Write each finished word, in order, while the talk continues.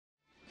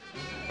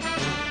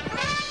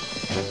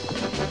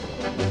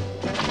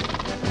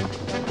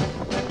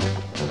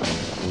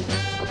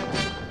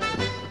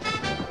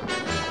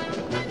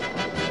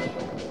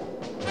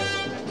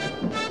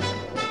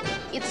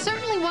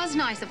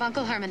nice of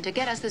Uncle Herman to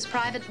get us this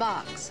private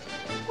box.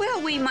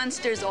 Well, we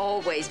Munsters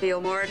always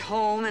feel more at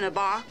home in a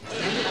box.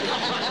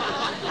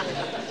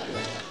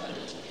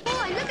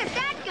 Boy, look at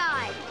that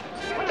guy.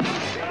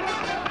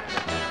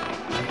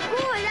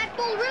 Boy, that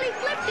bull really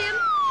flipped him.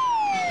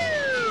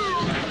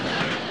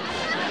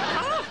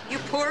 Oh, you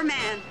poor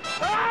man.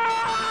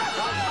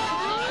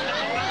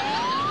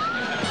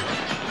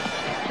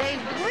 They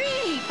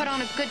really put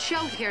on a good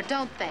show here,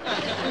 don't they?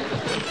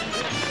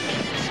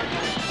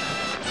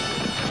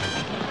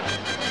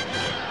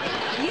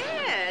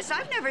 Yes,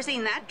 I've never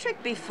seen that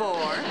trick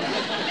before.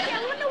 Hey,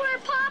 I wonder where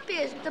Pop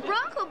is. The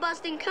Bronco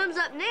busting comes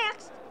up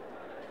next.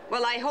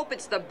 Well, I hope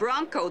it's the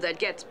Bronco that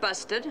gets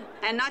busted,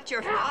 and not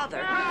your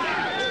father.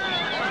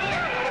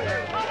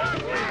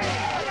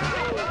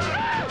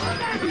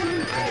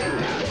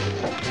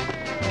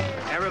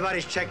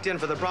 Everybody's checked in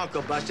for the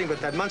Bronco busting but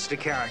that Munster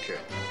character.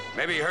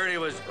 Maybe he heard he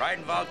was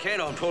riding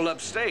Volcano and pulled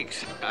up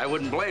stakes. I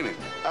wouldn't blame him.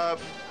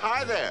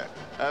 Hi there.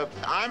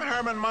 I'm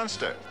Herman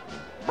Munster,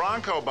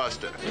 Bronco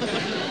buster.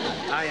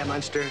 Hiya,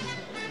 Munster.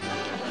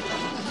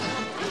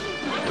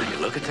 Will you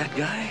look at that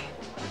guy?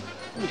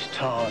 He's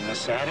tall in the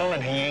saddle,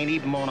 and he ain't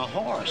even on a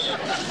horse.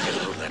 Get a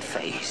look at that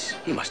face.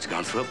 He must have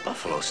gone through a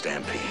buffalo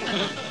stampede.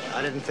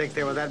 I didn't think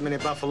there were that many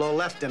buffalo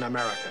left in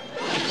America.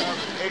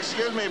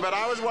 Excuse me, but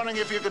I was wondering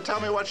if you could tell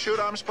me what chute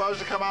I'm supposed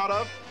to come out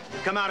of?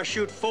 Come out of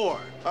chute 4.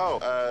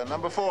 Oh,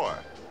 number 4.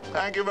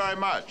 Thank you very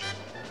much.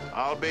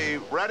 I'll be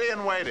ready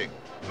and waiting.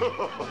 We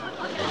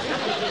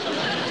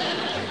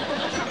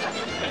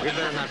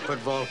better not put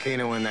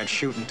Volcano in that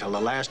chute until the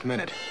last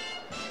minute.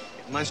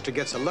 If Munster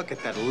gets a look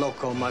at that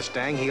loco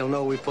Mustang, he'll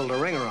know we pulled a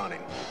ringer on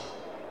him.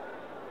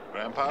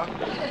 Grandpa?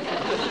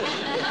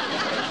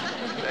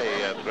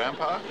 Hey,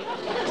 Grandpa?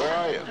 Where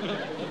are you?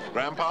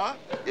 Grandpa?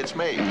 It's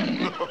me.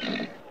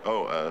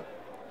 Oh,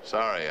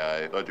 sorry,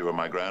 I thought you were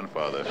my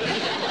grandfather.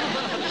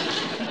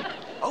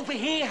 Over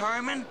here,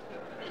 Herman.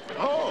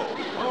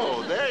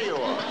 Oh, there you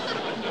are.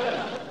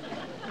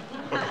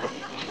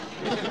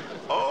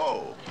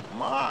 Oh,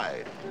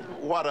 my.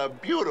 What a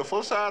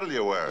beautiful saddle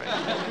you're wearing.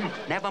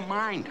 Never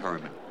mind,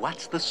 Herman.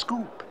 What's the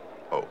scoop?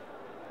 Oh,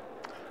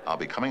 I'll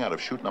be coming out of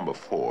chute number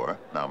 4.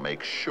 Now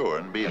make sure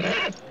and be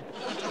there.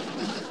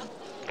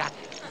 Got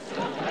it.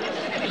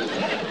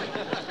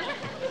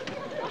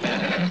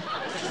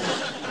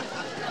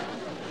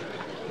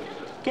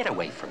 Get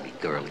away from me,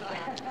 girlie.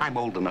 I'm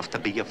old enough to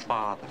be your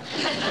father.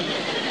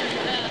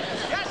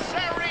 Yes,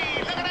 sirree!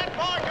 Look at that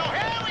boy go!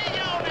 Here we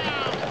go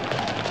now!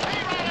 Stay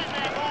right in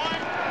there, boy!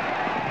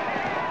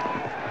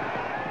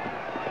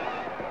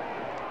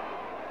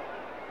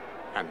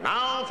 And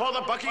now for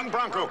the bucking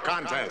Bronco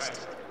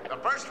contest. The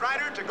first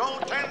rider to go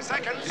 10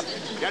 seconds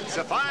gets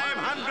a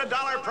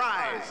 $500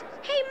 prize.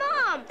 Hey,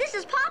 Mom, this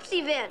is Pop's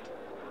event.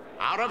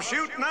 Out of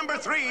chute number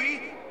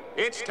 3,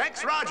 it's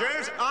Tex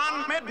Rogers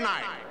on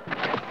Midnight.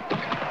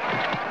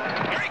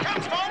 Here he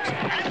comes, folks,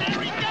 and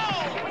there he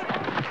goes!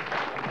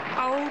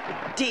 Oh,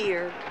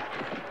 dear.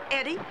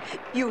 Eddie,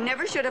 you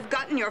never should have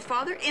gotten your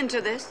father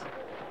into this.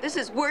 This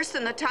is worse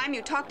than the time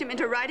you talked him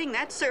into riding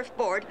that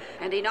surfboard,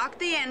 and he knocked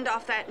the end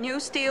off that new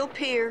steel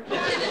pier.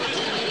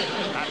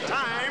 That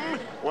time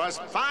was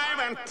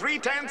 5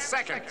 3/10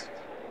 seconds.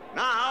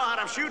 Now, out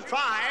of chute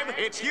 5,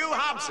 it's Hugh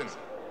Hobson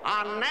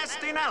on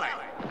Nasty Nellie.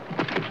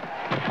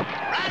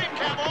 Ride him,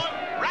 Cowboy!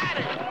 Ride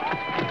him!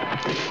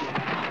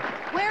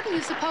 Where do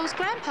you suppose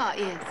Grandpa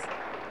is?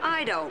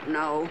 I don't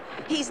know.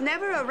 He's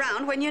never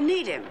around when you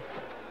need him.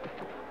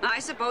 I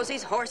suppose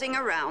he's horsing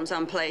around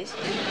someplace.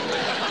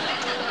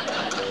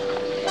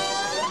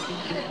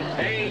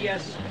 Hey, you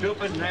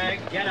stupid nag,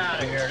 get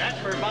out of here. That's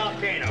for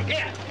Volcano.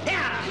 Get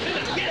out!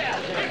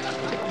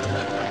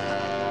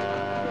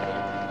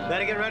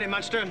 Better get ready,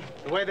 Munster.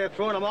 The way they're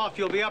throwing them off,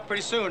 you'll be up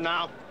pretty soon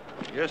now.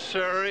 Yes,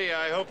 sirree.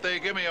 I hope they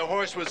give me a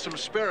horse with some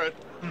spirit.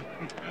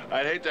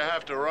 I'd hate to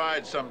have to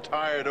ride some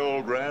tired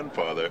old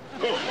grandfather.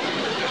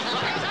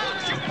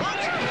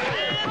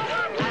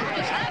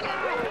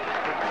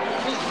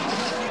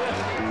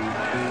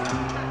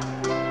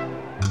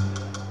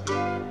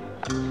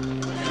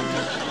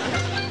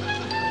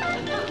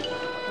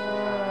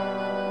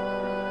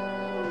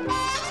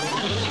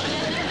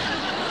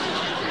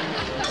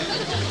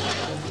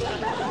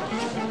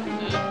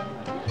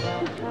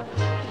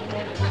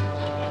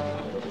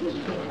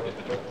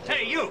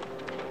 Hey, you!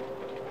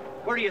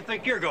 Where do you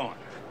think you're going?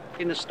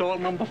 In the stall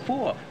number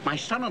 4. My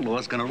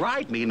son-in-law's gonna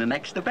ride me in the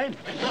next event.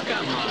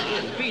 Come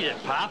on, beat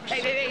it, Pops.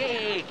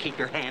 Hey, keep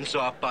your hands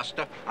off,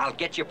 Buster. I'll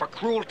get you for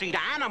cruelty to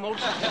animals.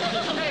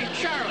 Hey,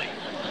 Charlie.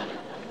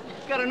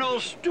 Got an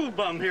old stew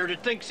bum here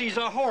that thinks he's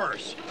a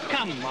horse.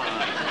 Come on.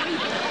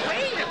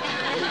 Wait a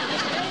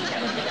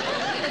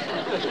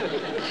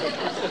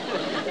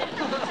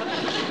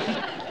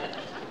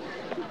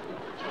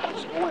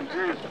What's going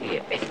on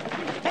here?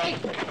 Hey,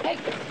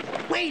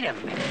 wait a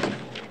minute.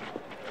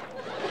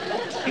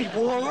 It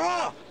wore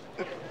off.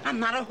 I'm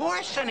not a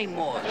horse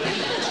anymore.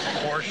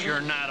 Of course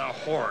you're not a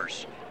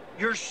horse.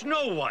 You're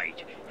Snow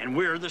White, and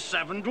we're the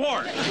 7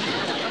 Dwarfs.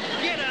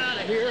 Get out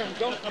of here and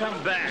don't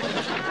come back.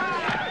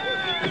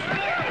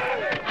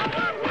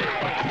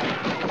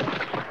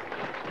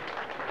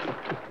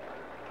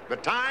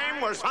 time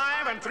was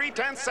 5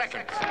 3/10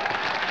 seconds.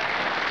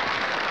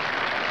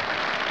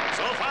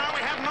 So far,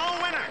 we have no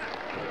winner.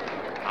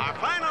 Our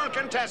final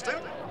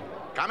contestant,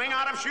 coming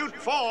out of chute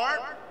 4,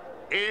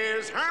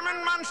 is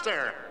Herman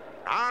Munster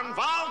on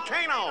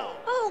Volcano.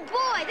 Oh,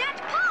 boy,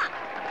 that's Pop.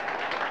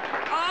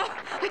 Oh,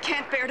 I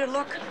can't bear to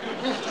look.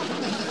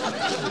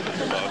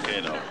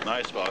 Volcano.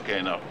 Nice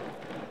volcano.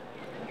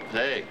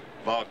 Hey,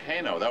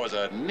 Volcano. That was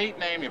a neat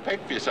name you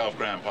picked for yourself,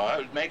 Grandpa.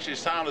 It makes you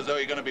sound as though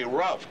you're going to be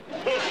rough.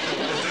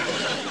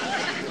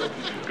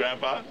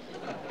 Grandpa?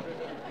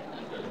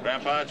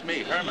 Grandpa, it's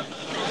me, Herman.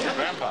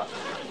 Grandpa.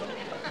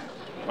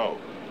 Oh,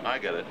 I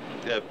get it.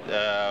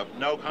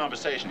 No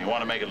conversation. You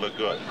want to make it look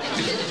good.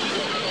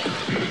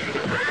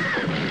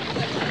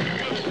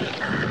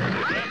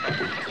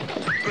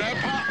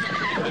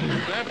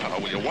 Grandpa,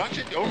 will you watch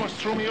it? You almost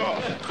threw me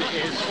off.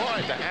 It's all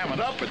right to ham it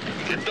up, but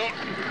you don't...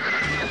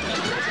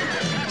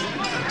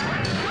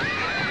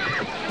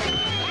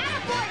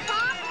 Attaboy,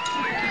 Pop.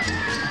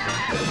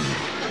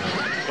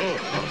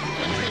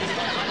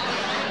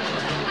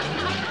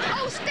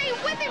 Oh, stay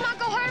with him,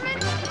 Uncle Herman.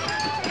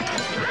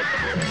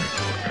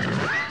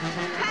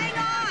 Hang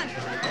on!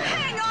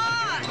 Hang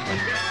on!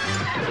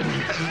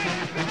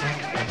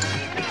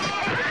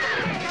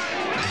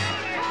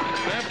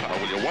 Grandpa,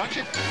 will you watch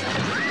it?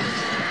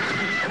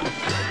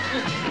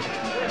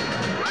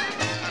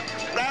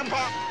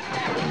 Grandpa.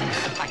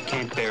 I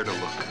can't bear to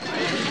look.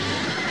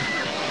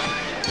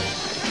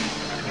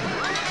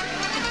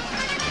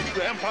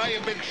 Grandpa, you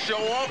big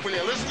show-off, will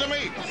you listen to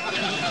me?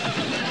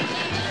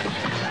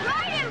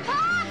 Ride him,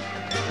 Pop.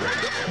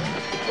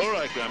 All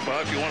right,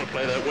 Grandpa, if you want to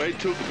play that way,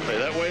 two can play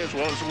that way as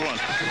well as one.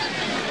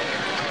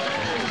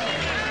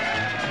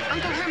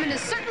 Uncle Herman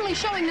is certainly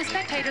showing the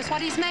spectators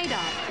what he's made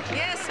of.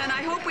 Yes, and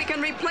I hope we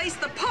can replace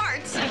the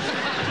parts. Is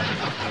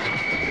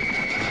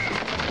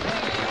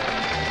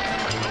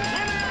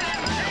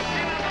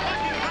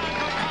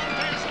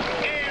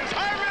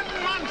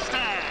Herman Munster.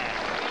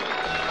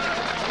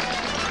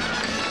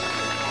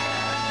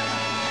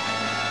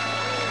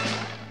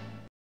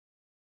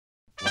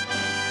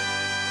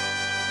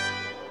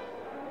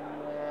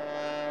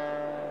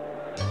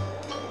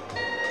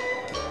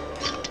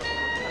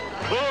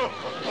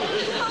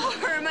 Oh,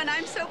 Herman,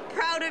 I'm so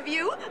proud of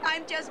you.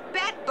 I'm just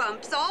bat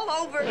bumps all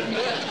over.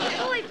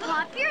 Boy,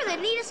 Pop, you're the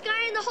neatest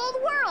guy in the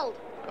whole world.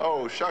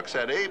 Oh, shucks,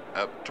 Eddie.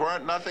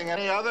 'Tweren't nothing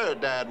any other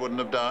dad wouldn't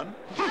have done.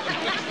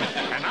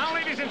 And now,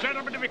 ladies and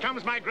gentlemen, it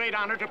becomes my great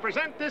honor to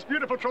present this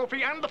beautiful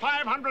trophy and the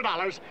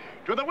 $500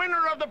 to the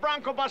winner of the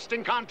Bronco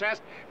busting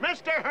contest,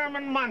 Mr.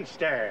 Herman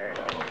Munster.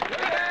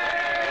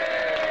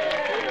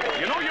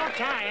 You know, your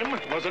time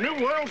was a new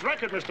world's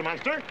record, Mr.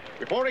 Munster.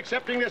 Before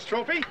accepting this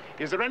trophy,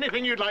 is there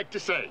anything you'd like to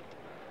say?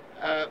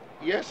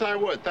 Yes, I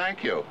would.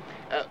 Thank you.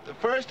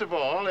 First of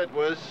all, it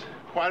was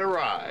quite a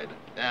ride.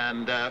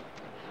 And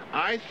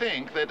I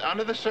think that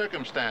under the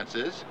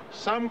circumstances,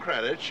 some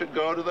credit should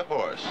go to the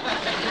horse. Well,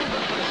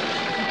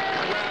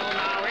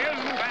 now,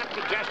 isn't that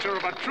the gesture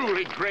of a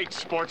truly great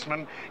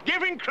sportsman,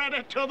 giving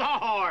credit to the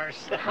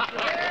horse?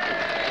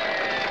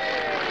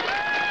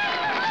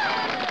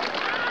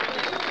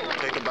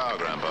 Take a bow,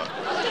 Grandpa.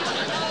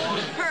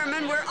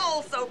 Herman, we're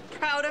all so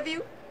proud of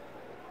you.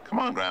 Come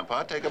on,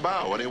 Grandpa, take a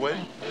bow. What are you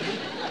waiting?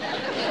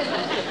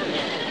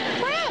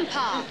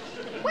 Grandpa,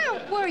 where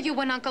were you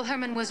when Uncle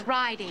Herman was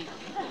riding?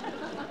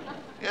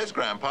 Yes,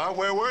 Grandpa,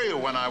 where were you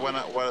when I went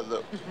out? What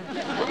the...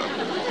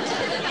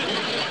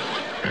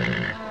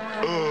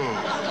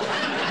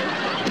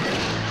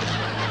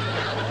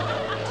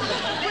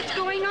 What's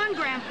going on,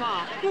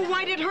 Grandpa? Well,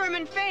 why did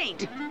Herman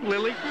faint?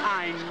 Lily,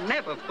 I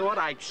never thought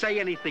I'd say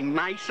anything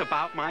nice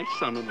about my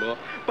son-in-law,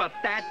 but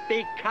that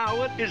big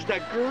coward is the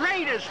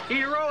greatest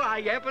hero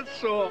I ever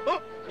saw. Oh.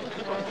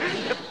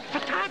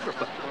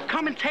 Photographer,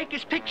 come and take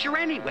his picture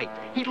anyway.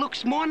 He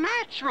looks more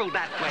natural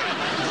that way.